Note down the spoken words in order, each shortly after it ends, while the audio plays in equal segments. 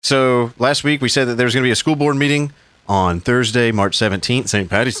So last week we said that there's going to be a school board meeting on Thursday, March 17th, St.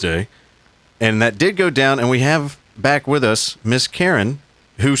 Patty's Day. And that did go down, and we have back with us Miss Karen,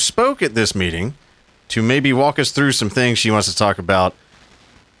 who spoke at this meeting to maybe walk us through some things she wants to talk about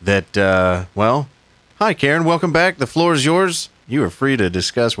that, well, hi, Karen. Welcome back. The floor is yours. You are free to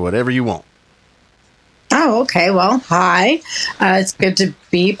discuss whatever you want. Oh, okay. Well, hi. It's good to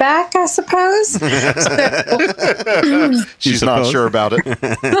be back, I suppose. She's not sure about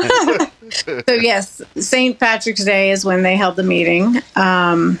it. So, yes, St. Patrick's Day is when they held the meeting.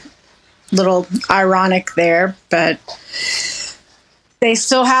 Little ironic there, but they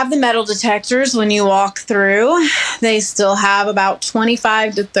still have the metal detectors when you walk through. They still have about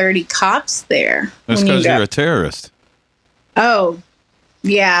 25 to 30 cops there. That's because you're a terrorist. Oh,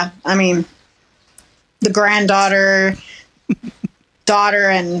 yeah. I mean, the granddaughter, daughter,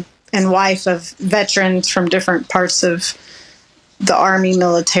 and wife of veterans from different parts of the Army,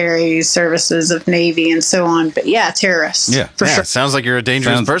 military services, of Navy, and so on. But yeah, terrorists. Yeah, for sure. Sounds like you're a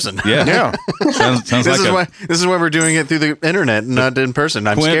dangerous person. Yeah. Sounds this is why we're doing it through the internet, not in person.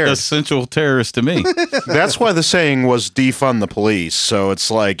 I'm scared. Quintessential terrorist to me. That's why the saying was defund the police. So it's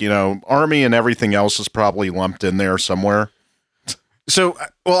like, Army and everything else is probably lumped in there somewhere. So,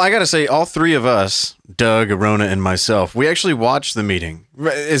 well, I got to say, all three of us, Doug, Arona, and myself, we actually watched the meeting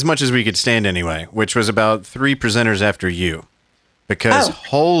as much as we could stand anyway, which was about 3 presenters after you. Because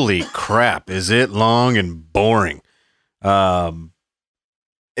holy crap, is it long and boring.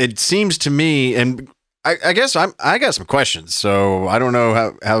 It seems to me, and I guess I got some questions, so I don't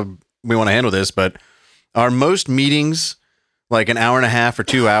know how we want to handle this, but are most meetings like an hour and a half or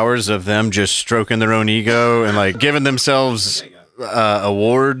 2 hours of them just stroking their own ego and like giving themselves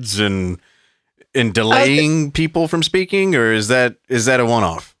awards and delaying people from speaking, or is that a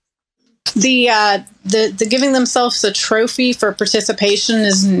one-off? The giving themselves a trophy for participation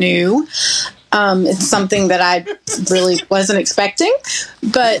is new. It's something that I really wasn't expecting,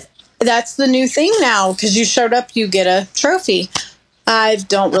 but that's the new thing now. Because you showed up, you get a trophy. I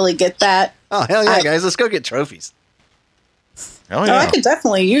don't really get that. Oh, hell yeah, guys. Let's go get trophies. Oh, yeah. I could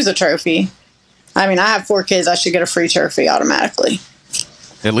definitely use a trophy. I mean, I have 4 kids. I should get a free trophy automatically.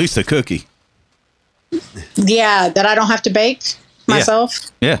 At least a cookie. Yeah, that I don't have to bake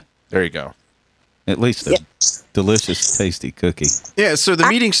myself. Yeah. There you go. At least a delicious, tasty cookie. Yeah, so the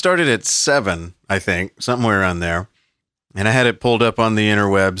meeting started at 7, I think, somewhere around there. And I had it pulled up on the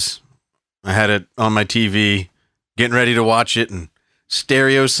interwebs. I had it on my TV, getting ready to watch it, and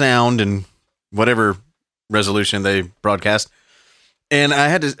stereo sound and whatever resolution they broadcast. And I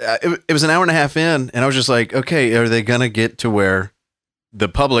had to, it was an hour and a half in, and I was just like, okay, are they going to get to where the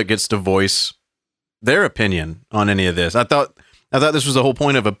public gets to voice their opinion on any of this? I thought this was the whole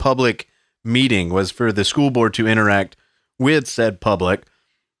point of a public meeting, was for the school board to interact with said public.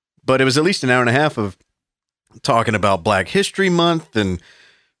 But it was at least an hour and a half of talking about Black History Month and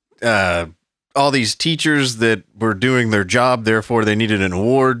all these teachers that were doing their job, therefore they needed an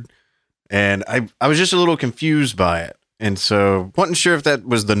award. And I was just a little confused by it. And so wasn't sure if that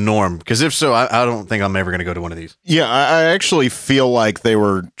was the norm, because if so, I don't think I'm ever going to go to one of these. Yeah, I actually feel like they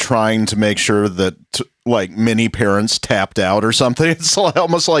were trying to make sure that like many parents tapped out or something. It's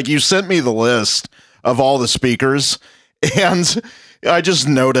almost like you sent me the list of all the speakers, and I just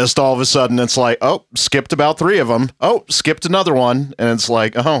noticed all of a sudden it's like, oh, skipped about 3 of them. Oh, skipped another one. And it's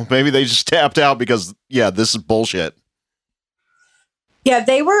like, oh, maybe they just tapped out because, yeah, this is bullshit. Yeah,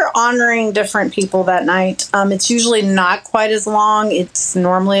 they were honoring different people that night. It's usually not quite as long. It's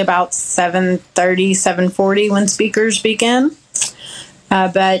normally about 7:30, 7:40 when speakers begin.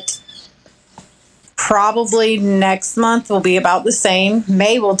 But probably next month will be about the same.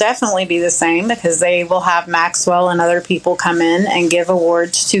 May will definitely be the same, because they will have Maxwell and other people come in and give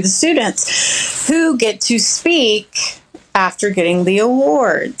awards to the students who get to speak after getting the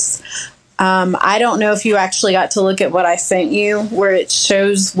awards. I don't know if you actually got to look at what I sent you, where it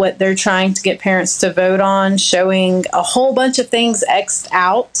shows what they're trying to get parents to vote on, showing a whole bunch of things X'd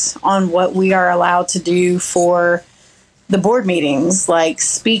out on what we are allowed to do for the board meetings, like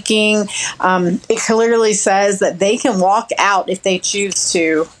speaking. It clearly says that they can walk out if they choose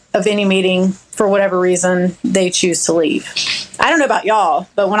to of any meeting for whatever reason they choose to leave. I don't know about y'all,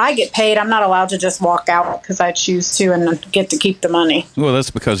 but when I get paid, I'm not allowed to just walk out because I choose to and get to keep the money. Well,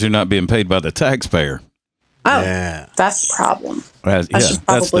 that's because you're not being paid by the taxpayer. Oh, yeah. That's the problem. Yeah, that's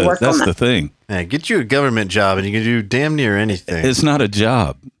the thing. Yeah, get you a government job and you can do damn near anything. It's not a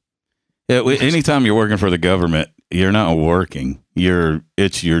job. Anytime you're working for the government, you're not working.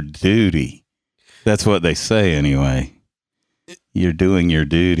 It's your duty. That's what they say anyway. You're doing your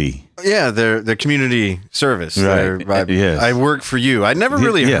duty. Yeah, the community service. Right. Yes. I work for you. I never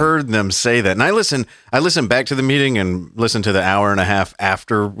really heard them say that. And I listened back to the meeting and listened to the hour and a half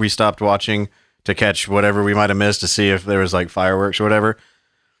after we stopped watching to catch whatever we might have missed to see if there was like fireworks or whatever.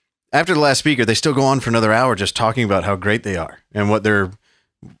 After the last speaker, they still go on for another hour just talking about how great they are and what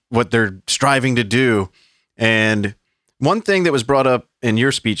they're striving to do. And one thing that was brought up in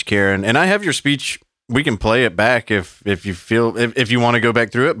your speech, Karen, and I have your speech. We can play it back if you feel if you want to go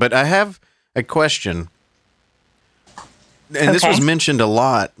back through it. But I have a question, and this was mentioned a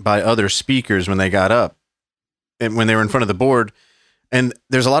lot by other speakers when they got up and when they were in front of the board. And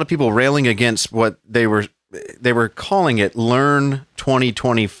there's a lot of people railing against what they were calling it Learn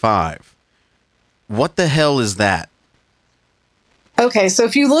 2025. What the hell is that? Okay, so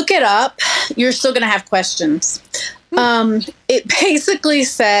if you look it up, you're still going to have questions. It basically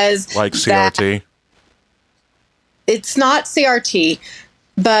says like CRT. It's not CRT,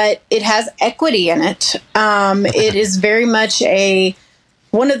 but it has equity in it. It is very much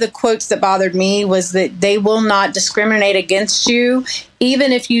one of the quotes that bothered me was that they will not discriminate against you,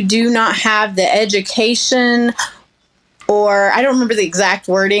 even if you do not have the education, or I don't remember the exact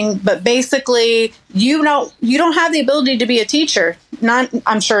wording, but basically you don't have the ability to be a teacher.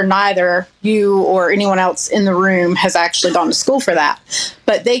 I'm sure neither you or anyone else in the room has actually gone to school for that,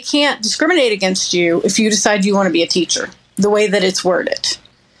 but they can't discriminate against you if you decide you want to be a teacher, the way that it's worded.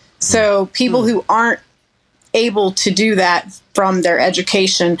 So people who aren't able to do that from their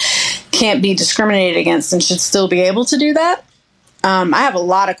education can't be discriminated against and should still be able to do that. I have a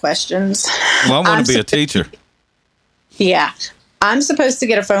lot of questions. Well, I want to be a teacher. Yeah. I'm supposed to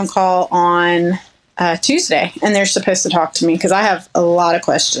get a phone call on Tuesday, and they're supposed to talk to me because I have a lot of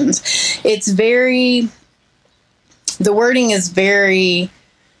questions. The wording is very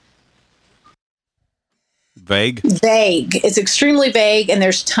vague. It's extremely vague, and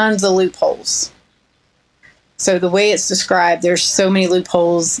there's tons of loopholes. So the way it's described, there's so many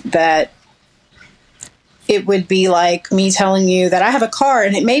loopholes that it would be like me telling you that I have a car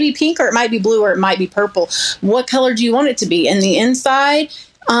and it may be pink or it might be blue or it might be purple. What color do you want it to be? And the inside,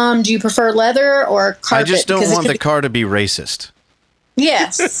 do you prefer leather or carpet? I just don't want the car to be racist.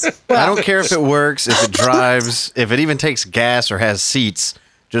 Yes. Well, I don't care if it works, if it drives, if it even takes gas or has seats,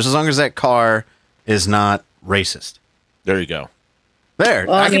 just as long as that car is not racist. There you go. There.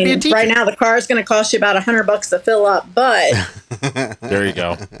 Well, I could be a teacher. right now the car is going to cost you about $100 to fill up, but there you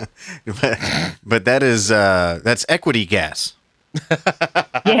go. but that is that's equity gas.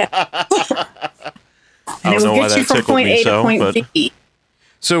 Yeah. And it will get you from point A to point B.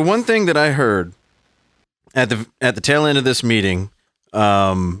 So one thing that I heard at the tail end of this meeting,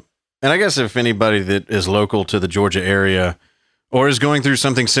 and I guess if anybody that is local to the Georgia area or is going through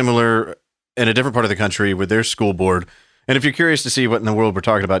something similar in a different part of the country with their school board, and if you're curious to see what in the world we're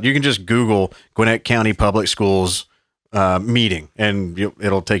talking about, you can just Google Gwinnett County Public Schools meeting, and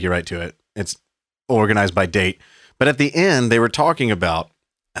it'll take you right to it. It's organized by date. But at the end, they were talking about,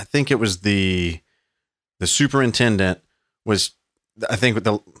 I think it was the superintendent was, I think,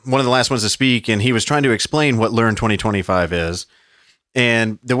 one of the last ones to speak, and he was trying to explain what Learn 2025 is.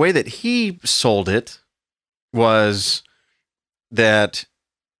 And the way that he sold it was that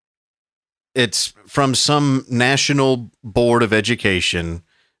it's from some national board of education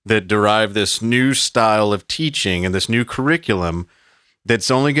that derived this new style of teaching and this new curriculum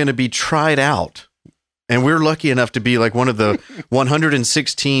that's only going to be tried out. And we're lucky enough to be like one of the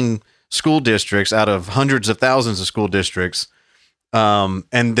 116 school districts out of hundreds of thousands of school districts. And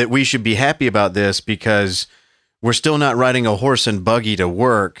that we should be happy about this because we're still not riding a horse and buggy to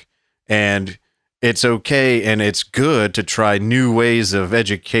work, and it's okay and it's good to try new ways of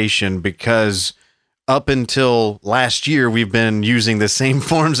education because up until last year, we've been using the same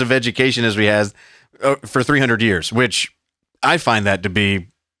forms of education as we had for 300 years, which I find that to be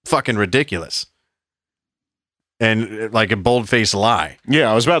fucking ridiculous and like a bold-faced lie.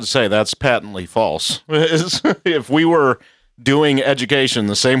 Yeah, I was about to say that's patently false. If we were doing education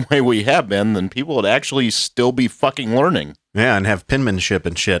the same way we have been, then people would actually still be fucking learning. Yeah, and have penmanship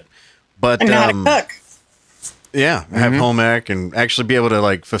and shit. But and how to cook. Yeah, have home ec and actually be able to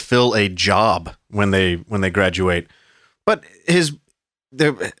like fulfill a job when they graduate. But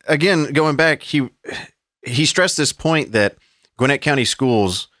again, going back, he stressed this point that Gwinnett County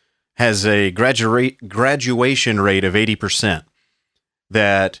Schools has a graduation rate of 80%.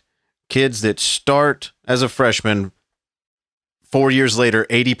 That kids that start as a freshman 4 years later,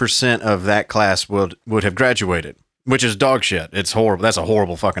 80% of that class would have graduated. Which is dog shit. It's horrible. That's a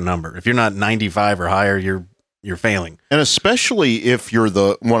horrible fucking number. If you're not 95 or higher, you're failing. And especially if you're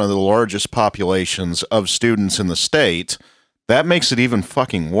one of the largest populations of students in the state, That makes it even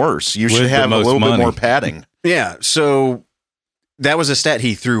fucking worse. You should With the have a most little bit money. more padding. Yeah. So that was a stat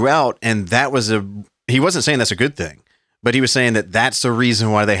he threw out, and he wasn't saying that's a good thing, but he was saying that that's the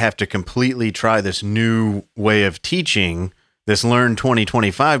reason why they have to completely try this new way of teaching, this Learn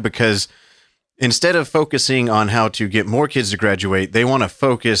 2025, because instead of focusing on how to get more kids to graduate, they want to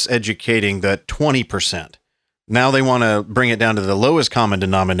focus educating the 20%. Now they want to bring it down to the lowest common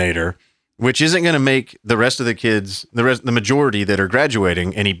denominator, which isn't going to make the rest of the kids, the majority that are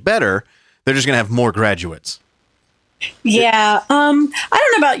graduating, any better. They're just going to have more graduates. Yeah. I don't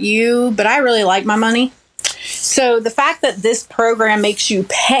know about you, but I really like my money. So the fact that this program makes you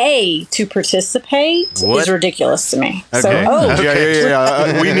pay to participate What? is ridiculous to me. Okay. So,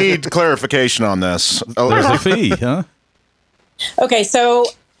 Yeah. We need clarification on this. There's a fee, huh? okay. So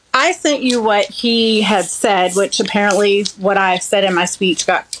I sent you what he had said, which apparently what I said in my speech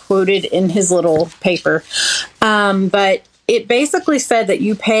got quoted in his little paper. But it basically said that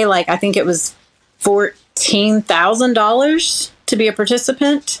you pay I think it was $14,000 to be a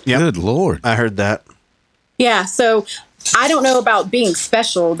participant. Yep. Good Lord. I heard that. Yeah. So I don't know about being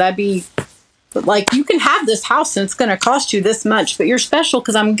special. That'd be you can have this house and it's going to cost you this much, but you're special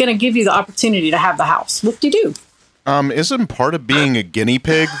because I'm going to give you the opportunity to have the house. What do you do? Isn't part of being a guinea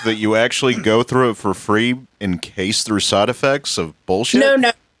pig that you actually go through it for free in case there's side effects of bullshit?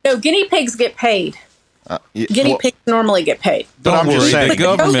 No. Guinea pigs get paid. Guinea pigs normally get paid. But I'm Don't just worry, saying, the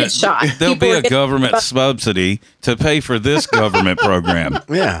government, COVID shot. there'll People be are a getting- government subsidy to pay for this government program.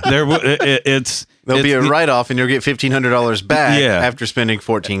 Yeah. It's There'll be a it's- write-off, and you'll get $1,500 back Yeah. after spending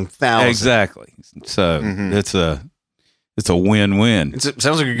 $14,000. Exactly. So it's a win-win. It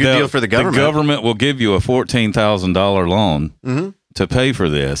sounds like a good deal for the government. The government will give you a $14,000 loan to pay for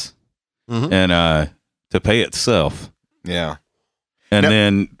this and to pay itself. yeah. And Now-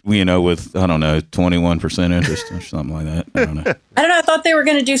 then, with, 21% interest or something like that. I don't know. I don't know. I thought they were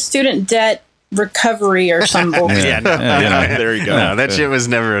going to do student debt recovery or some bullshit. Yeah, no. There you go. No, that shit was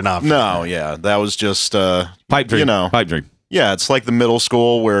never an option. No, yeah, that was just Pipe dream. Pipe dream. yeah, it's like the middle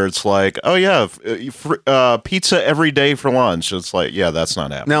school where it's like, oh yeah, pizza every day for lunch. It's like, yeah, that's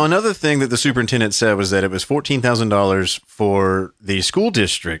not happening. Now, another thing that the superintendent said was that it was $14,000 for the school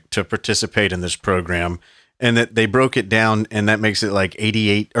district to participate in this program, and that they broke it down, and that makes it like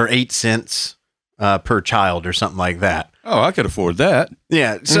 88 or 8 cents per child or something like that. Oh, I could afford that.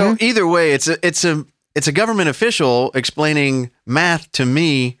 Yeah. So either way, it's a government official explaining math to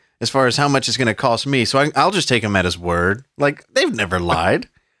me as far as how much it's going to cost me. So I'll just take him at his word. Like, they've never lied,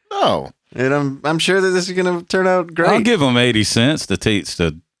 No. and I'm sure that this is going to turn out great. I'll give them 80 cents to teach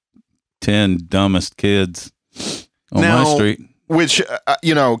the 10 dumbest kids on Now- my street. Which, was it I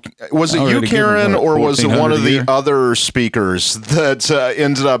you, already given Karen, what, or was it one $1,400 of a the year? other speakers that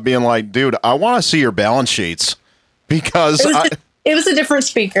ended up being like, dude, I want to see your balance sheets because, It was a different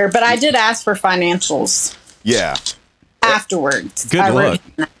speaker, but I did ask for financials yeah. afterwards. Good I wrote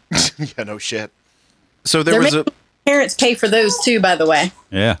luck. him. Yeah, no shit. So there They're was a making parents pay for those too, by the way.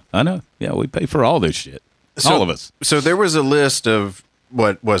 Yeah, I know. Yeah, we pay for all this shit. All of us. So there was a list of,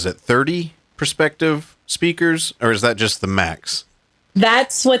 what was it, 30 prospective speakers, or is that just the max?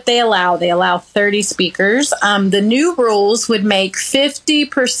 That's what they allow. They allow 30 speakers. The new rules would make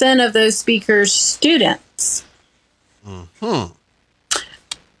 50% of those speakers students. I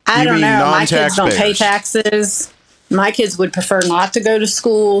You don't mean know. My kids don't pay non-taxpayers? taxes. My kids would prefer not to go to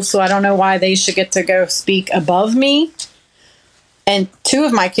school, so I don't know why they should get to go speak above me. And 2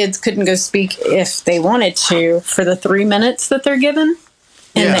 of my kids couldn't go speak if they wanted to for the 3 minutes that they're given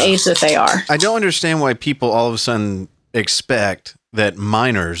and Yeah. the age that they are. I don't understand why people all of a sudden expect that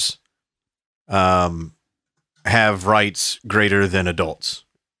minors have rights greater than adults,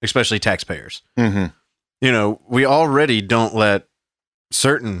 especially taxpayers. Mm-hmm. We already don't let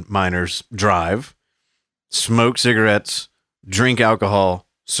certain minors drive, smoke cigarettes, drink alcohol,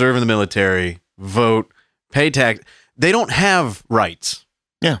 serve in the military, vote, pay tax. They don't have rights.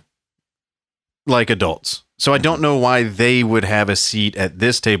 Yeah. Like adults. So I don't know why they would have a seat at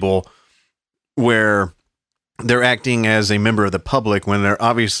this table where they're acting as a member of the public when they're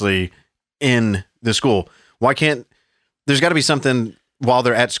obviously in the school. Why can't there's got to be something while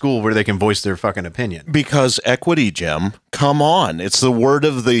they're at school where they can voice their fucking opinion? Because equity, Jim. Come on. It's the word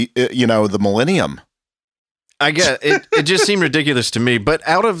of the millennium. I get it. It just seemed ridiculous to me. But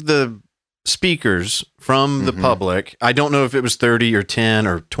out of the speakers from the public, I don't know if it was 30 or 10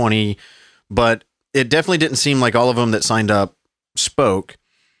 or 20, but it definitely didn't seem like all of them that signed up spoke.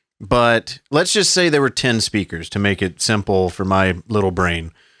 But let's just say there were 10 speakers to make it simple for my little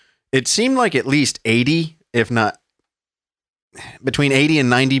brain. It seemed like at least 80, if not between 80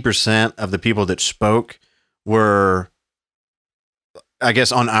 and 90% of the people that spoke were I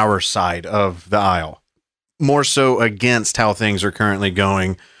guess, on our side of the aisle, more so against how things are currently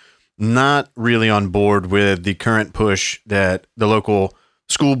going, not really on board with the current push that the local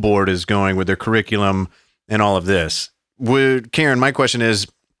school board is going with their curriculum and all of this. Karen, my question is,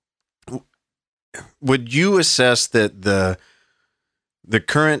 would you assess that the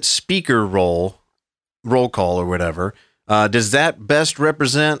current speaker roll call or whatever, does that best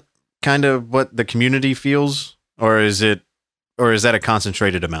represent kind of what the community feels, or is that a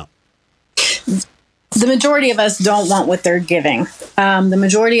concentrated amount? The majority of us don't want what they're giving. The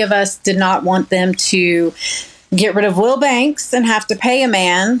majority of us did not want them to get rid of Will Banks and have to pay a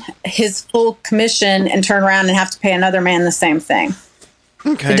man his full commission and turn around and have to pay another man the same thing.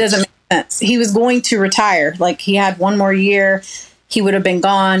 Okay. It doesn't make sense. He was going to retire. Like, he had one more year. He would have been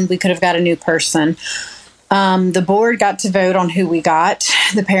gone. We could have got a new person. The board got to vote on who we got.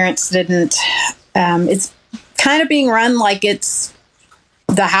 The parents didn't. It's kind of being run like it's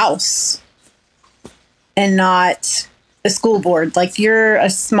the house and not a school board. Like, you're a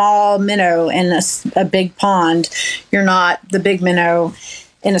small minnow in a big pond. You're not the big minnow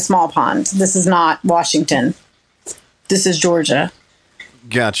in a small pond. This is not Washington. This is Georgia.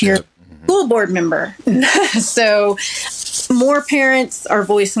 Gotcha. You're a school board member. So more parents are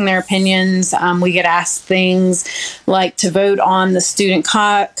voicing their opinions. We get asked things like to vote on the student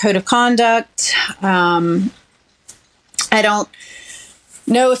code of conduct. I don't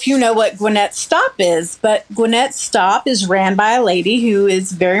know if you know what Gwinnett Stop is, but Gwinnett Stop is ran by a lady who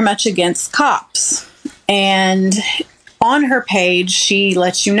is very much against cops. And on her page, she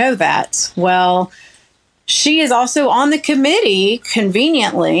lets you know that. Well, she is also on the committee,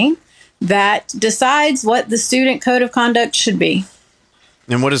 conveniently, that decides what the student code of conduct should be.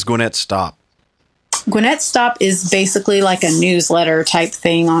 And what is Gwinnett Stop? Gwinnett Stop is basically like a newsletter type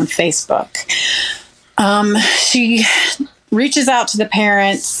thing on Facebook. She reaches out to the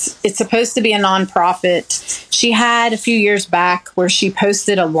parents. It's supposed to be a nonprofit. She had a few years back where she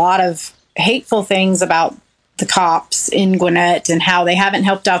posted a lot of hateful things about the cops in Gwinnett and how they haven't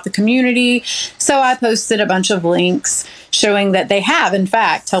helped out the community. So I posted a bunch of links showing that they have, in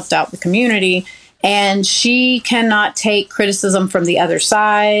fact, helped out the community. And she cannot take criticism from the other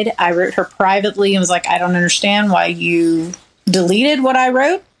side. I wrote her privately and was like, I don't understand why you deleted what I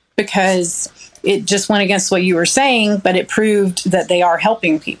wrote, because it just went against what you were saying, but it proved that they are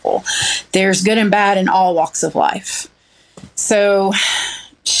helping people. There's good and bad in all walks of life. So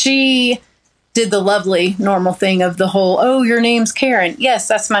she did the lovely, normal thing of the whole, oh, your name's Karen. Yes,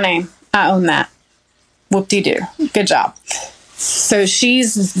 that's my name. I own that. Whoop-de-doo. Good job. So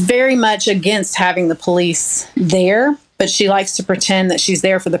she's very much against having the police there, but she likes to pretend that she's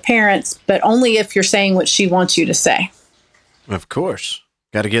there for the parents, but only if you're saying what she wants you to say. Of course.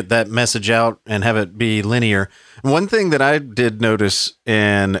 Got to get that message out and have it be linear. One thing that I did notice,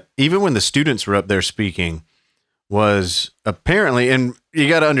 and even when the students were up there speaking, was apparently, and you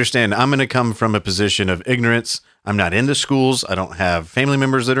got to understand, I'm going to come from a position of ignorance. I'm not in the schools. I don't have family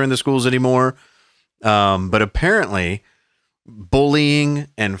members that are in the schools anymore. But apparently, bullying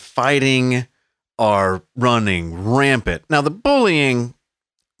and fighting are running rampant. Now, the bullying,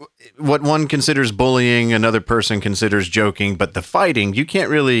 what one considers bullying, another person considers joking, but the fighting, you can't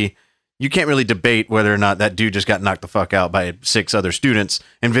really debate whether or not that dude just got knocked the fuck out by 6 other students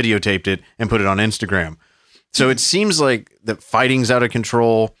and videotaped it and put it on Instagram. So it seems like that fighting's out of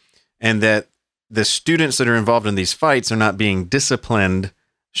control, and that the students that are involved in these fights are not being disciplined,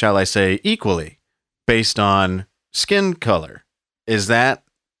 shall I say, equally based on skin color.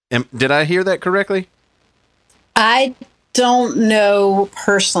 Did I hear that correctly? I don't know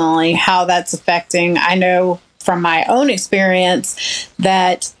personally how that's affecting. I know from my own experience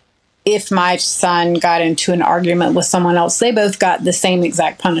that if my son got into an argument with someone else, they both got the same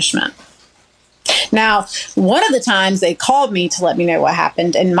exact punishment. Now, one of the times they called me to let me know what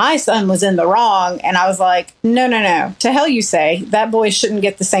happened, and my son was in the wrong, and I was like, no. To hell you say. That boy shouldn't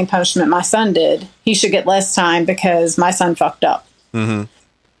get the same punishment my son did. He should get less time because my son fucked up. Mm-hmm.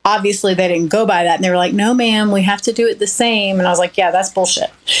 Obviously, they didn't go by that, and they were like, no, ma'am, we have to do it the same. And I was like, yeah, that's bullshit.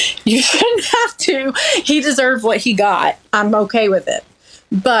 You shouldn't have to. He deserved what he got. I'm okay with it.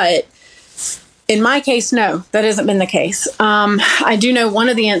 But in my case, no, that hasn't been the case. I do know one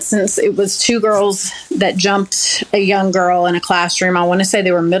of the instances, it was 2 girls that jumped a young girl in a classroom. I want to say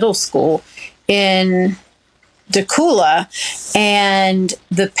they were middle school in Decula, and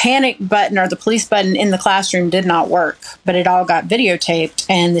the panic button or the police button in the classroom did not work, but it all got videotaped.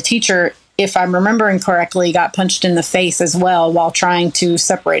 And the teacher, if I'm remembering correctly, got punched in the face as well while trying to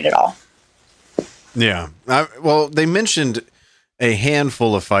separate it all. Yeah. Well, they mentioned, a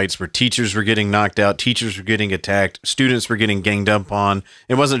handful of fights where teachers were getting knocked out, teachers were getting attacked, students were getting ganged up on.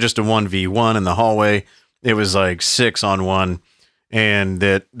 It wasn't just a 1v1 in the hallway. It was like 6-on-1. And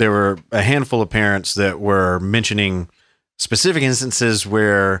that there were a handful of parents that were mentioning specific instances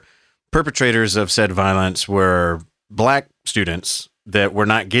where perpetrators of said violence were black students that were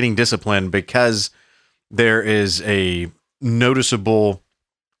not getting disciplined because there is a noticeable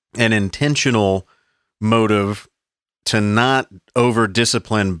and intentional motive to not over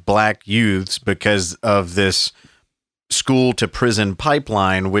discipline black youths because of this school to prison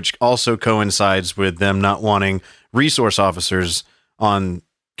pipeline, which also coincides with them not wanting resource officers on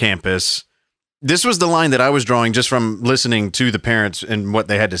campus. This was the line that I was drawing just from listening to the parents and what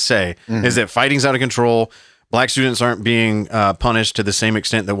they had to say, is that fighting's out of control. Black students aren't being punished to the same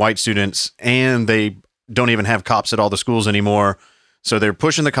extent that white students, and they don't even have cops at all the schools anymore. So they're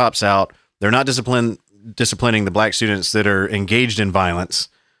pushing the cops out. They're not disciplining the black students that are engaged in violence.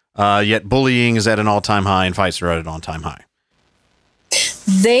 Yet bullying is at an all-time high and fights are at an all-time high.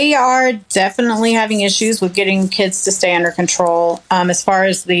 They are definitely having issues with getting kids to stay under control. As far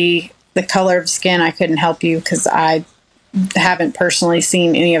as the color of skin, I couldn't help you because I haven't personally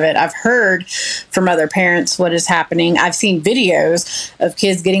seen any of it. I've heard from other parents what is happening. I've seen videos of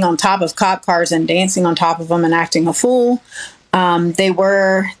kids getting on top of cop cars and dancing on top of them and acting a fool. There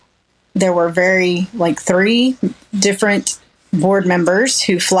were very, 3 different board members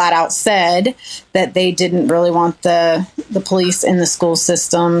who flat out said that they didn't really want the police in the school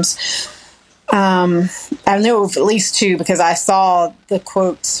systems. I know of at least 2 because I saw the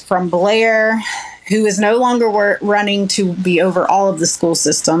quotes from Blair, who is no longer running to be over all of the school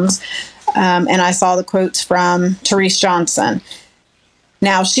systems. And I saw the quotes from Therese Johnson.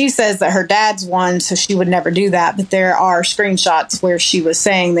 Now, she says that her dad's won, so she would never do that. But there are screenshots where she was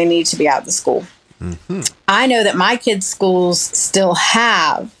saying they need to be out of the school. Mm-hmm. I know that my kids' schools still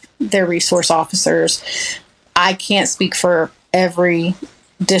have their resource officers. I can't speak for every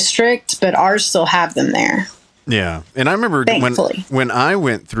district, but ours still have them there. Yeah. And I remember when I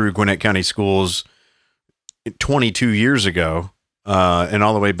went through Gwinnett County schools 22 years ago, and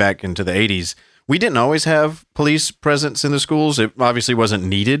all the way back into the 80s, we didn't always have police presence in the schools. It obviously wasn't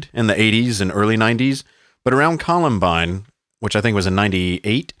needed in the 80s and early 90s. But around Columbine, which I think was in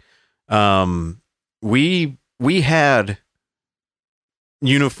 98, we had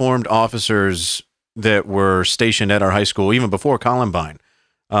uniformed officers that were stationed at our high school even before Columbine.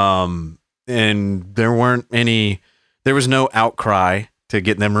 And there was no outcry to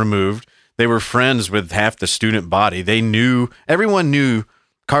get them removed. They were friends with half the student body. Everyone knew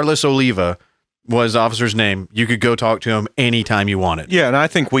Carlos Oliva was the officer's name. You could go talk to him anytime you wanted. Yeah, and I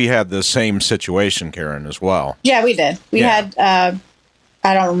think we had the same situation, Karen, as well. Yeah, we did. We had, I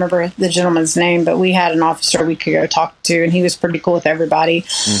don't remember the gentleman's name, but we had an officer we could go talk to, and he was pretty cool with everybody.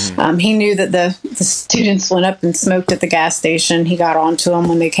 Mm-hmm. He knew that the students went up and smoked at the gas station. He got on to them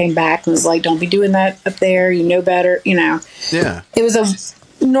when they came back and was like, don't be doing that up there. You know better, Yeah. It was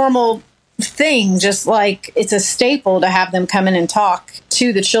a normal thing, just like it's a staple to have them come in and talk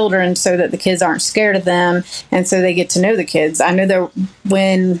to the children so that the kids aren't scared of them and so they get to know the kids. I know that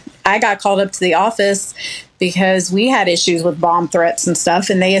when I got called up to the office because we had issues with bomb threats and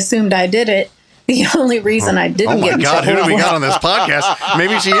stuff, and they assumed I did it. The only reason I didn't get in trouble. Who do we got on this podcast?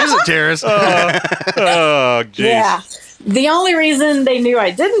 Maybe she is a terrorist. Oh, geez. Yeah. The only reason they knew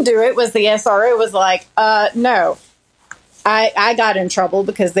I didn't do it was the SRO was like, no. I got in trouble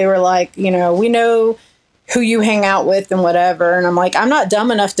because they were like, we know who you hang out with and whatever. And I'm like, I'm not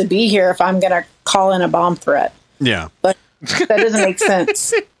dumb enough to be here if I'm going to call in a bomb threat. Yeah. But that doesn't make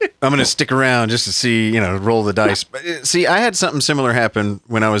sense. I'm going to stick around just to see, roll the dice. But see, I had something similar happen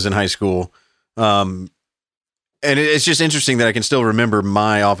when I was in high school. And it's just interesting that I can still remember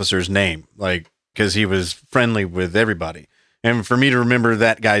my officer's name, because he was friendly with everybody. And for me to remember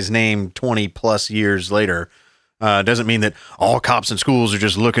that guy's name 20 plus years later, doesn't mean that all cops in schools are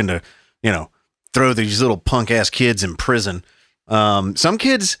just looking to, throw these little punk ass kids in prison. Some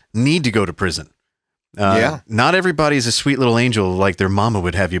kids need to go to prison. Not everybody's a sweet little angel like their mama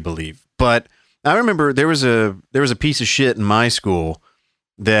would have you believe. But I remember there was a piece of shit in my school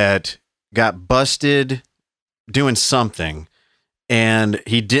that got busted doing something, and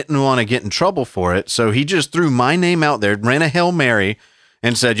he didn't want to get in trouble for it. So he just threw my name out there, ran a Hail Mary,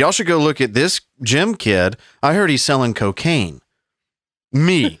 and said, y'all should go look at this Jim kid. I heard he's selling cocaine.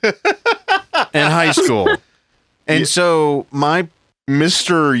 Me. In high school. And so my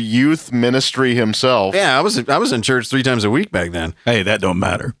Mr. Youth Ministry himself. Yeah, I was in church 3 times a week back then. Hey, that don't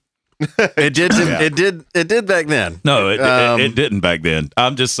matter. It did. It did back then. No, it didn't back then.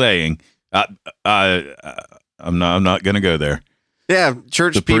 I'm just saying. I'm not going to go there. Yeah,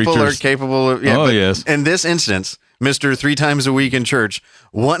 church The people preachers. are capable of. Yeah, Oh, but yes. In this instance, Mr. 3 times a week in church,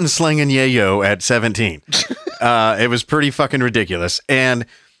 wanting slinging yayo at 17. It was pretty fucking ridiculous. And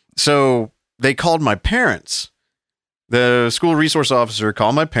so they called my parents. The school resource officer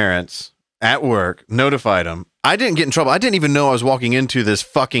called my parents at work, notified them. I didn't get in trouble. I didn't even know I was walking into this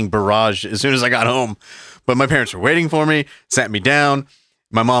fucking barrage as soon as I got home. But my parents were waiting for me, sat me down.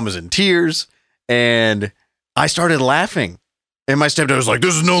 My mom was in tears, and I started laughing. And my stepdad was like,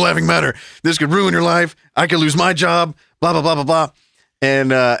 "This is no laughing matter. This could ruin your life. I could lose my job, blah, blah, blah, blah, blah."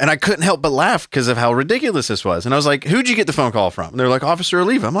 And I couldn't help but laugh because of how ridiculous this was. And I was like, "Who'd you get the phone call from?" And they're like, "Officer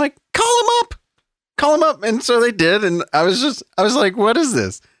Oliva." I'm like, "Call him up. Call him up." And so they did. And I was like, "What is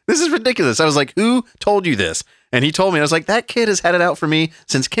this? This is ridiculous." I was like, "Who told you this?" And he told me. I was like, "That kid has had it out for me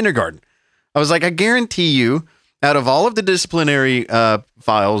since kindergarten." I was like, "I guarantee you, out of all of the disciplinary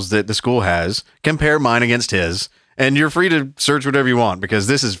files that the school has, compare mine against his. And you're free to search whatever you want because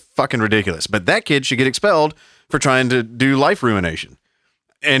this is fucking ridiculous. But that kid should get expelled for trying to do life ruination."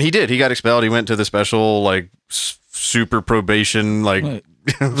 And he did. He got expelled. He went to the special, like, super probation, like,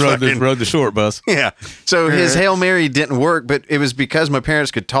 Right. Rode the short bus. yeah. So his Hail Mary didn't work, but it was because my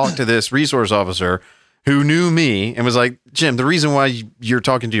parents could talk to this resource officer who knew me and was like, "Jim, the reason why you're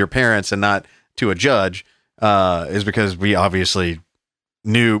talking to your parents and not to a judge is because we obviously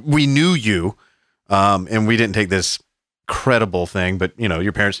knew you. And we didn't take this credible thing, but you know,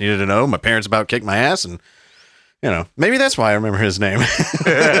 your parents needed to know. My parents about kicked my ass, and you know, maybe that's why I remember his name." Could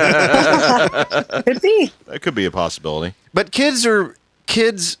be. That could be a possibility. But kids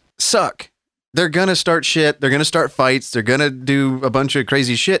suck. They're gonna start shit. They're gonna start fights. They're gonna do a bunch of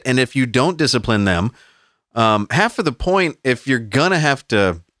crazy shit. And if you don't discipline them, half of the point, if you're gonna have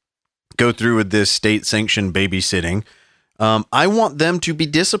to go through with this state-sanctioned babysitting, I want them to be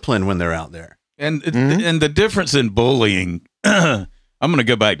disciplined when they're out there. And and the difference in bullying, I'm going to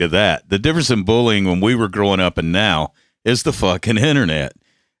go back to that. The difference in bullying when we were growing up and now is the fucking internet.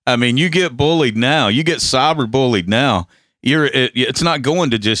 I mean, you get bullied now, you get cyber bullied now. It's not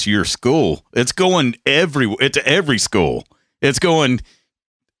going to just your school. It's going to every school. It's going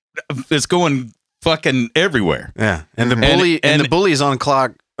fucking everywhere. Yeah, and the bully is on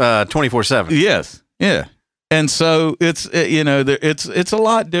clock 24/7. Yes, yeah. And so it's it's a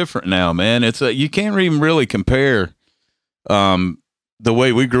lot different now, man. You can't even really compare the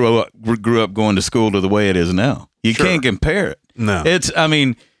way we grew up going to school to the way it is now. You can't compare it. No, I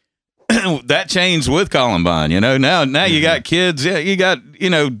mean, that changed with Columbine. You know, now you got kids. Yeah, you got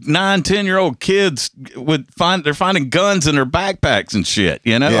 9-10-year-old kids they're finding guns in their backpacks and shit.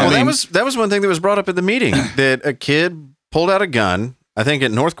 You know, well, that was one thing that was brought up at the meeting that a kid pulled out a gun. I think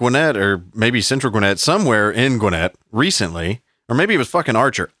at North Gwinnett or maybe Central Gwinnett, somewhere in Gwinnett recently, or maybe it was fucking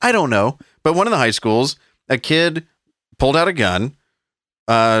Archer. I don't know. But one of the high schools, a kid pulled out a gun.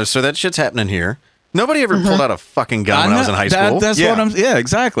 So that shit's happening here. Nobody ever pulled out a fucking gun when I was in high school. That's what I'm. Yeah,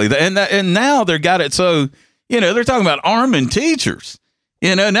 exactly. And now they're got it. So they're talking about arming teachers.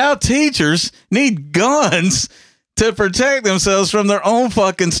 Now teachers need guns to protect themselves from their own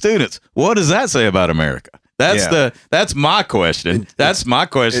fucking students. What does that say about America? That's my question. That's my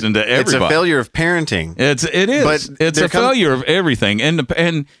question to everybody. It's a failure of parenting. It is. But it's a failure of everything. And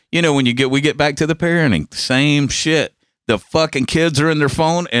when we get back to the parenting, same shit. The fucking kids are in their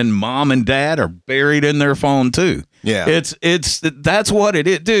phone, and mom and dad are buried in their phone too. Yeah, that's what it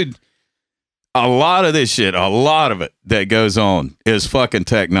is, dude. A lot of this shit, a lot of it that goes on is fucking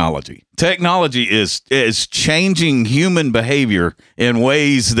technology. Technology is changing human behavior in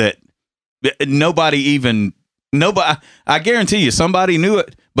ways that nobody. I guarantee you, somebody knew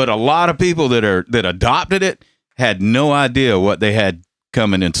it, but a lot of people that adopted it had no idea what they had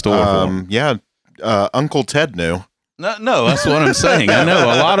coming in store for them. Yeah, Uncle Ted knew. No, that's what I'm saying. I know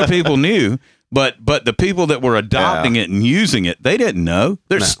a lot of people knew, but the people that were adopting it and using it, they didn't know.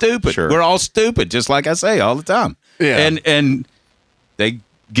 They're stupid. Sure. We're all stupid, just like I say all the time. Yeah. And they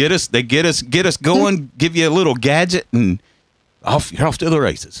get us going, give you a little gadget, and you're off to the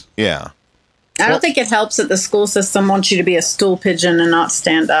races. Yeah. I don't think it helps that the school system wants you to be a stool pigeon and not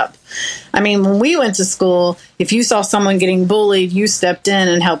stand up. I mean, when we went to school, if you saw someone getting bullied, you stepped in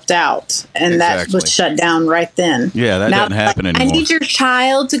and helped out. And that was shut down right then. Yeah, that doesn't happen anymore. I need your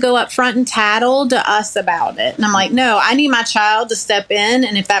child to go up front and tattle to us about it. And I'm like, no, I need my child to step in.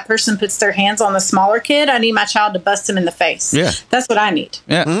 And if that person puts their hands on the smaller kid, I need my child to bust him in the face. Yeah. That's what I need.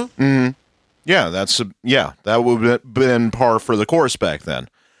 Yeah. Mm-hmm. Mm-hmm. Yeah, that would have been par for the course back then.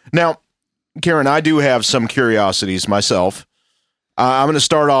 Now, Karen, I do have some curiosities myself. I'm going to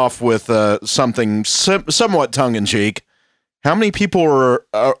start off with something somewhat tongue-in-cheek. How many people were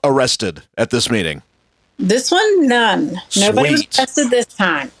arrested at this meeting? This one, none. Nobody was Sweet. tested this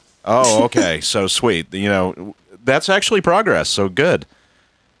time. Oh, okay. So sweet. You know, that's actually progress. So good.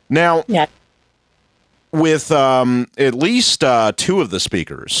 Now, Yeah. with at least two of the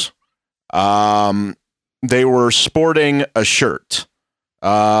speakers, they were sporting a shirt.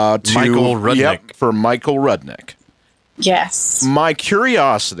 To Michael Rudnick. Yep, for Michael Rudnick. Yes. My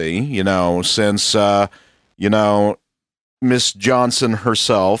curiosity, you know, since Miss Johnson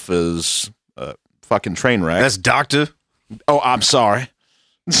herself is a fucking train wreck. That's Doctor. Oh, I'm sorry.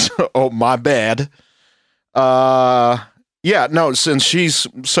 Oh, my bad. Yeah, no, since she's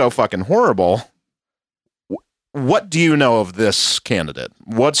so fucking horrible, what do you know of this candidate?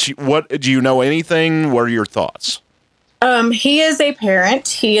 What do you know anything? What are your thoughts? He is a parent.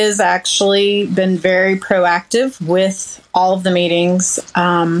 He has actually been very proactive with all of the meetings.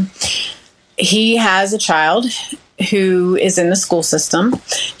 He has a child who is in the school system.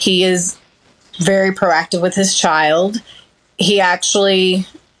 He is very proactive with his child. He actually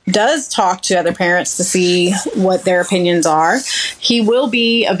does talk to other parents to see what their opinions are. He will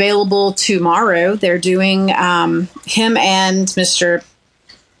be available tomorrow. They're doing him and Mr.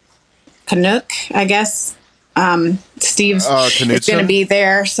 Canuck, I guess. Steve is Knudsen? going to be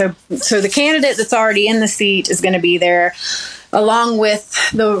there. So the candidate that's already in the seat is going to be there along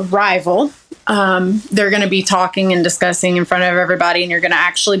with the rival. They're going to be talking and discussing in front of everybody, and you're going to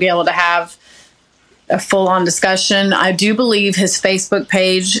actually be able to have a full-on discussion. I do believe his Facebook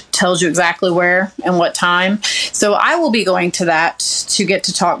page tells you exactly where and what time. So I will be going to that to get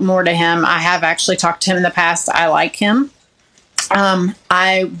to talk more to him. I have actually talked to him in the past. I like him.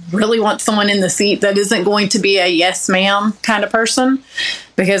 I really want someone in the seat that isn't going to be a yes ma'am kind of person,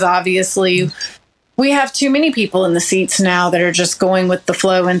 because obviously we have too many people in the seats now that are just going with the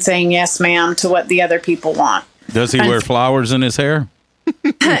flow and saying yes ma'am to what the other people want. Does he wear flowers in his hair?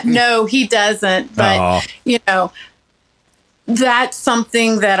 No, he doesn't. But, you know, that's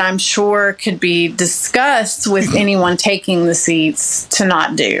something that I'm sure could be discussed with anyone taking the seats to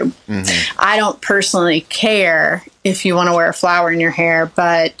not do. Mm-hmm. I don't personally care if you want to wear a flower in your hair,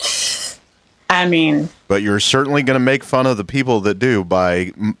 but I mean... But you're certainly going to make fun of the people that do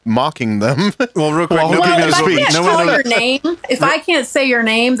by mocking them. Well, real quick, Well, nobody if knows I what can't no one call knows. your name, if I can't say your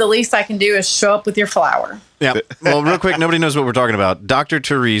name, the least I can do is show up with your flower. Yeah. Well, real quick, nobody knows what we're talking about. Dr.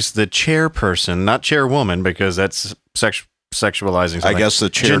 Therese, the chairperson, not chairwoman, because that's sexualizing something. I guess the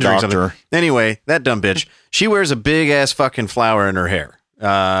chair Gendering doctor. something. Anyway, that dumb bitch. She wears a big ass fucking flower in her hair.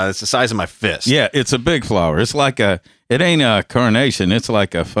 It's the size of my fist. Yeah, it's a big flower. It's like it ain't a carnation. It's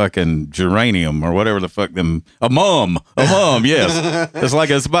like a fucking geranium or whatever the fuck them. A mum, yes.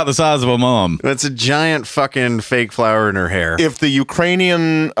 It's about the size of a mum. It's a giant fucking fake flower in her hair. If the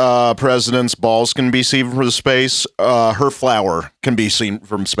Ukrainian president's balls can be seen from space, her flower can be seen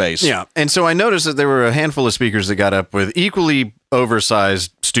from space. Yeah. And so I noticed that there were a handful of speakers that got up with equally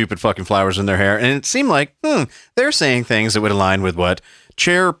oversized, stupid fucking flowers in their hair. And it seemed like, they're saying things that would align with what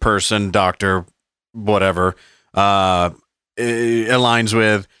chairperson, doctor, whatever, aligns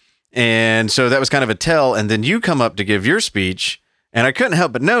with. And so that was kind of a tell. And then you come up to give your speech, and I couldn't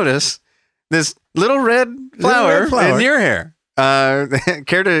help but notice this little red flower, in your hair.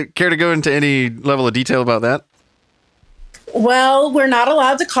 Care to go into any level of detail about that? Well, we're not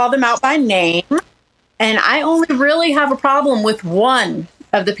allowed to call them out by name. And I only really have a problem with one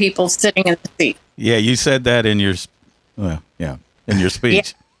of the people sitting in the seat. Yeah, you said that in your, in your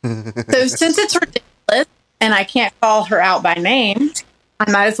speech. So since it's ridiculous and I can't call her out by name, I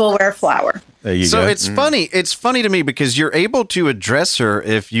might as well wear a flower. There you So go. it's funny. It's funny to me because you're able to address her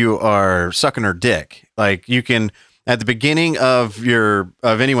if you are sucking her dick. Like you can, at the beginning of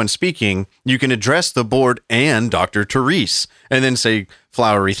anyone speaking, you can address the board and Dr. Therese and then say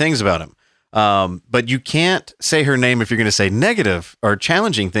flowery things about him. But you can't say her name if you're going to say negative or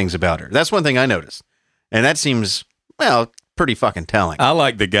challenging things about her. That's one thing I noticed. And that seems, pretty fucking telling. I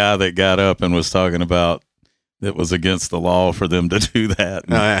like the guy that got up and was talking about it was against the law for them to do that.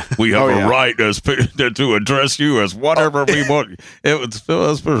 We have a right to address you as whatever we want. It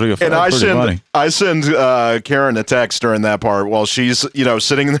was pretty funny. I send Karen a text during that part while she's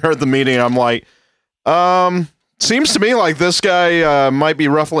sitting there at the meeting. I'm like, seems to me like this guy might be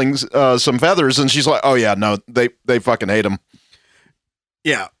ruffling some feathers, and she's like, oh yeah, no, they fucking hate him.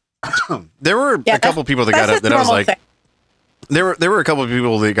 Yeah. There were a couple people that got up that I was like, there were a couple of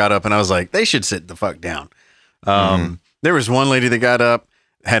people that got up and I was like, they should sit the fuck down. There was one lady that got up,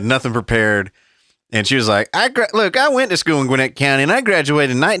 had nothing prepared, and she was like, look, I went to school in Gwinnett County and I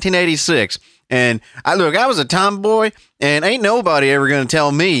graduated in 1986. And I was a tomboy, and ain't nobody ever going to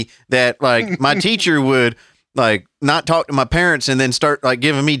tell me that like my teacher would like not talk to my parents and then start like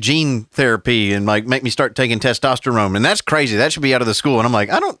giving me gene therapy and like make me start taking testosterone. And that's crazy. That should be out of the school. And I'm like,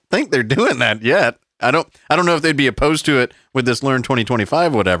 I don't think they're doing that yet. I don't know if they'd be opposed to it with this Learn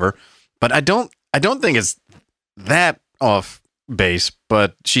 2025, whatever, but I don't think it's that off base,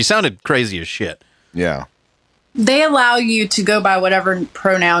 but she sounded crazy as shit. Yeah. They allow you to go by whatever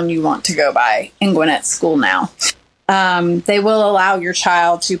pronoun you want to go by in Gwinnett School now. They will allow your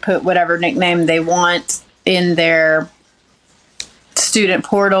child to put whatever nickname they want in their student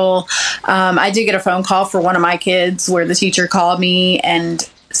portal. I did get a phone call for one of my kids where the teacher called me and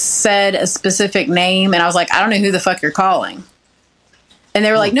said a specific name, and I was like, I don't know who the fuck you're calling. And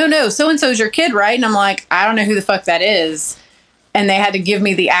they were like, no, so-and-so's your kid, right? And I'm like, I don't know who the fuck that is. And they had to give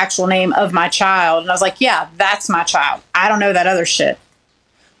me the actual name of my child. And I was like, yeah, that's my child. I don't know that other shit.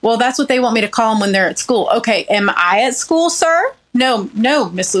 Well, that's what they want me to call them when they're at school. Okay, am I at school, sir? No,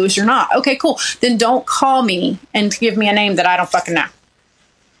 Miss Lewis, you're not. Okay, cool. Then don't call me and give me a name that I don't fucking know.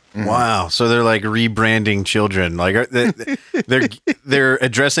 Wow. So they're like rebranding children. Like they're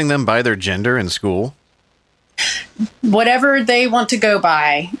addressing them by their gender in school. Whatever they want to go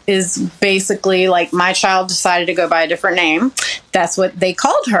by is basically like my child decided to go by a different name. That's what they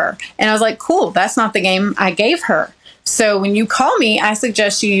called her. And I was like, cool, that's not the name I gave her. So when you call me, I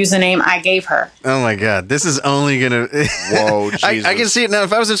suggest you use the name I gave her. Oh my God. This is only going to... Whoa, Jesus. I can see it now.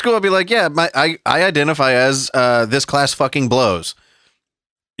 If I was in school, I'd be like, yeah, I identify as this class fucking blows.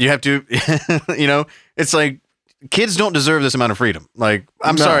 You have to, it's like kids don't deserve this amount of freedom. Like,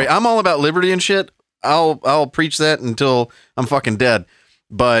 I'm sorry. I'm all about liberty and shit. I'll preach that until I'm fucking dead.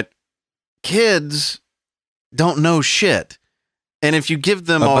 But kids don't know shit. And if you give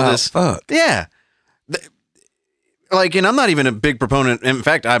them all this, yeah. Like, and I'm not even a big proponent. In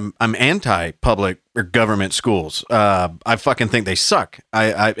fact, I'm anti-public or government schools. I fucking think they suck.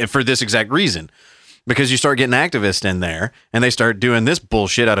 I for this exact reason. Because you start getting activists in there and they start doing this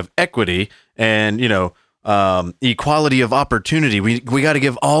bullshit out of equity and, equality of opportunity. We got to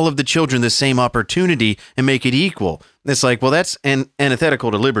give all of the children the same opportunity and make it equal. It's like, well, that's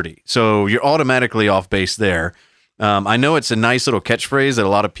antithetical to liberty. So you're automatically off base there. I know it's a nice little catchphrase that a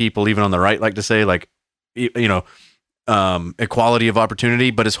lot of people, even on the right, like to say, like, equality of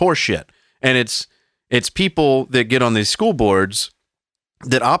opportunity, but it's horseshit. And it's people that get on these school boards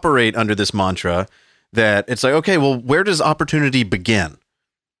that operate under this mantra that it's like, okay, well, where does opportunity begin?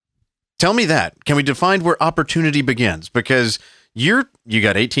 Tell me that. Can we define where opportunity begins? Because you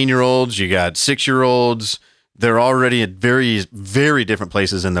got 18-year-olds, you got 6-year-olds, they're already at very, very different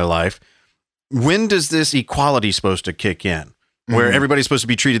places in their life. When does this equality supposed to kick in? Where everybody's supposed to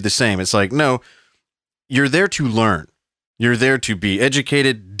be treated the same? It's like, no, you're there to learn. You're there to be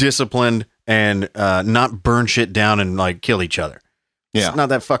educated, disciplined, and not burn shit down and like kill each other. Yeah. It's not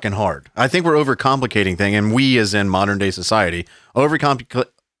that fucking hard. I think we're overcomplicating things, and we, as in modern day society,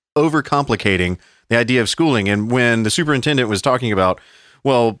 overcomplicating the idea of schooling. And when the superintendent was talking about,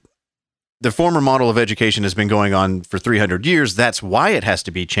 well, the former model of education has been going on for 300 years, that's why it has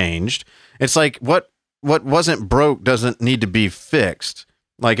to be changed. It's like what wasn't broke doesn't need to be fixed.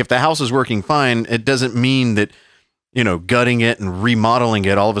 Like if the house is working fine, it doesn't mean that, gutting it and remodeling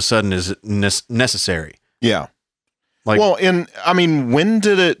it all of a sudden is necessary. Yeah. When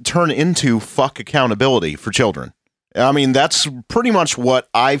did it turn into fuck accountability for children? I mean, that's pretty much what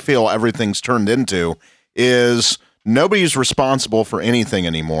I feel everything's turned into is nobody's responsible for anything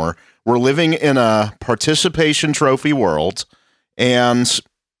anymore. We're living in a participation trophy world and,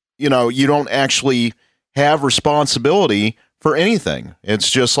 you don't actually have responsibility for anything. It's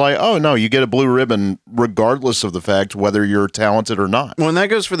just like, oh, no, you get a blue ribbon regardless of the fact whether you're talented or not. Well, and that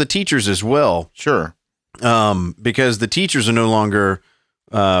goes for the teachers as well. Sure. Because the teachers are no longer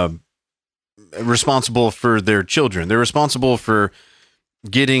responsible for their children. They're responsible for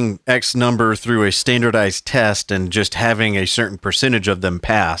getting X number through a standardized test and just having a certain percentage of them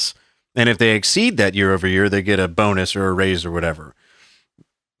pass. And if they exceed that year over year, they get a bonus or a raise or whatever.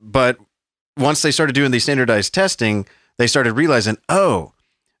 But once they started doing the standardized testing, they started realizing, oh,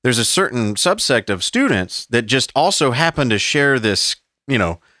 there's a certain subsect of students that just also happen to share this,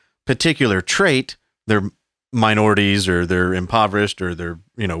 particular trait. They're minorities or they're impoverished or they're,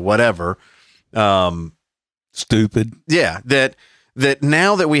 whatever. Stupid. Yeah. That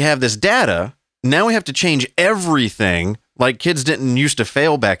now that we have this data, now we have to change everything. Like kids didn't used to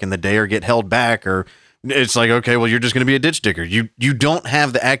fail back in the day or get held back, or it's like, okay, well, you're just going to be a ditch digger. You don't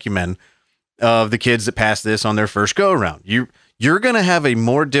have the acumen of the kids that pass this on their first go around. You're going to have a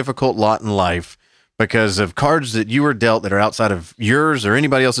more difficult lot in life because of cards that you were dealt that are outside of yours or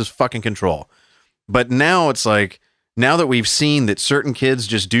anybody else's fucking control. But now it's like, now that we've seen that certain kids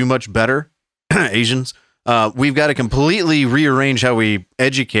just do much better, Asians, we've got to completely rearrange how we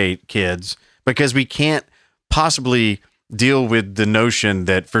educate kids because we can't possibly deal with the notion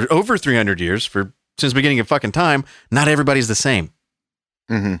that for over 300 years, since the beginning of fucking time, not everybody's the same.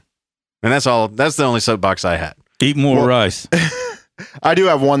 Mm-hmm. And that's all. That's the only soapbox I had. Eat more rice. I do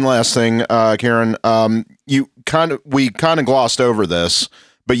have one last thing, Karen. We kind of glossed over this,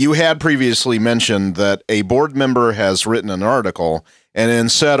 but you had previously mentioned that a board member has written an article, and in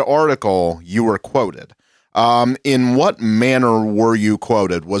said article, you were quoted. In what manner were you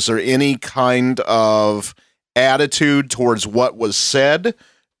quoted? Was there any kind of attitude towards what was said,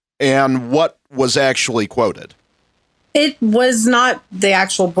 and what was actually quoted? It was not the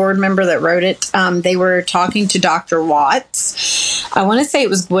actual board member that wrote it. They were talking to Dr. Watts. I want to say it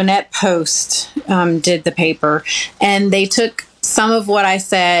was Gwinnett Post did the paper, and they took some of what I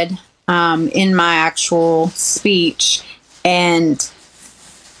said in my actual speech and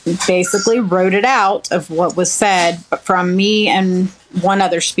basically wrote it out of what was said from me and one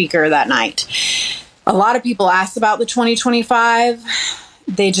other speaker that night. A lot of people asked about the 2025.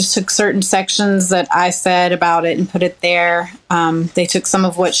 They just took certain sections that I said about it and put it there. They took some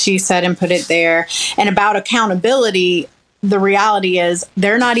of what she said and put it there. And about accountability, the reality is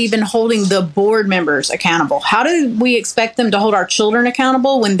they're not even holding the board members accountable. How do we expect them to hold our children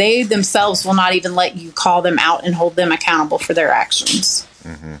accountable when they themselves will not even let you call them out and hold them accountable for their actions?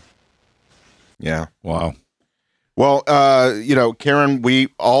 Mm-hmm. Yeah. Wow. Well, Karen, we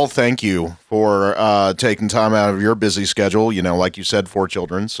all thank you for taking time out of your busy schedule. Like you said, 4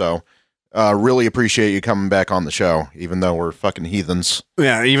 children. So really appreciate you coming back on the show, even though we're fucking heathens.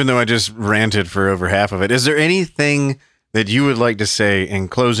 Yeah, even though I just ranted for over half of it. Is there anything that you would like to say in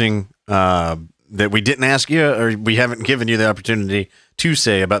closing that we didn't ask you or we haven't given you the opportunity to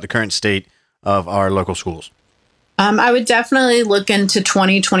say about the current state of our local schools? I would definitely look into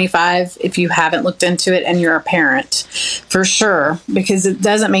 2025 if you haven't looked into it and you're a parent, for sure, because it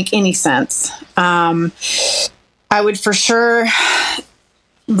doesn't make any sense. I would for sure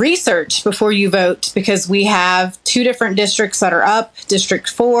research before you vote, because we have 2 different districts that are up, District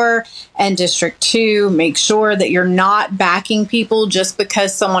 4 and District 2. Make sure that you're not backing people just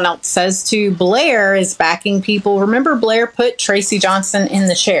because someone else says to. Blair is backing people. Remember, Blair put Tracy Johnson in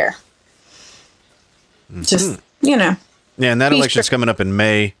the chair. Just... Yeah, and that election's coming up in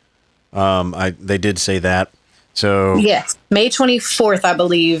May. They did say that. So yes, May 24th, I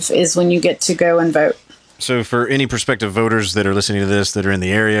believe, is when you get to go and vote. So for any prospective voters that are listening to this that are in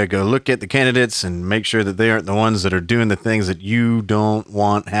the area, go look at the candidates and make sure that they aren't the ones that are doing the things that you don't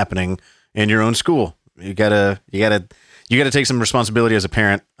want happening in your own school. You gotta take some responsibility as a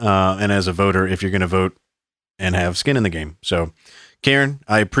parent and as a voter if you're going to vote and have skin in the game. So, Karen,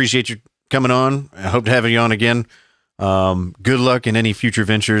 I appreciate you coming on. I hope to have you on again. Good luck in any future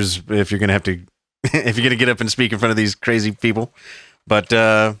ventures if you're going to have to, if you're going to get up and speak in front of these crazy people. But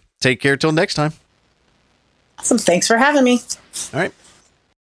take care till next time. Awesome. Thanks for having me. All right.